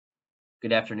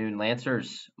Good afternoon,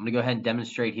 Lancers. I'm going to go ahead and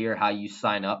demonstrate here how you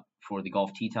sign up for the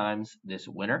Golf Tee Times this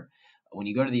winter. When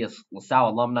you go to the LaSalle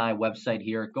alumni website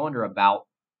here, go under About,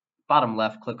 bottom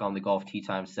left, click on the Golf Tee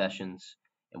Times sessions.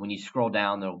 And when you scroll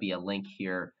down, there will be a link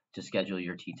here to schedule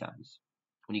your tee times.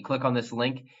 When you click on this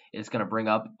link, it's going to bring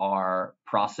up our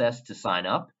process to sign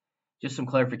up. Just some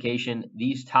clarification,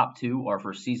 these top two are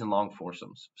for season-long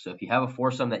foursomes. So if you have a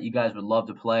foursome that you guys would love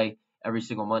to play every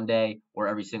single Monday or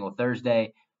every single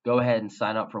Thursday, go ahead and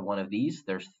sign up for one of these.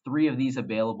 There's 3 of these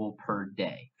available per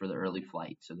day for the early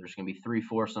flight. So there's going to be 3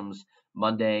 foursomes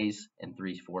Mondays and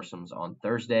 3 foursomes on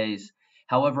Thursdays.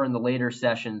 However, in the later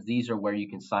sessions, these are where you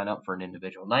can sign up for an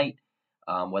individual night,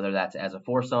 whether that's as a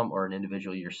foursome or an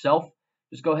individual yourself.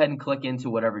 Just go ahead and click into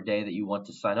whatever day that you want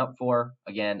to sign up for,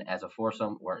 again, as a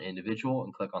foursome or an individual,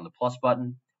 and click on the plus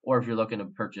button. Or if you're looking to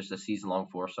purchase a season-long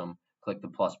foursome, click the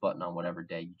plus button on whatever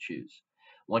day you choose.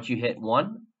 Once you hit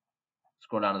 1,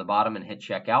 scroll down to the bottom and hit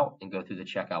checkout and go through the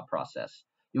checkout process.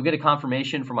 You'll get a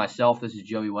confirmation from myself. This is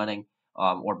Joey Wenning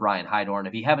or Brian Hydorn.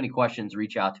 If you have any questions,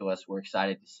 reach out to us. We're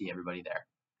excited to see everybody there.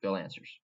 Go Lancers.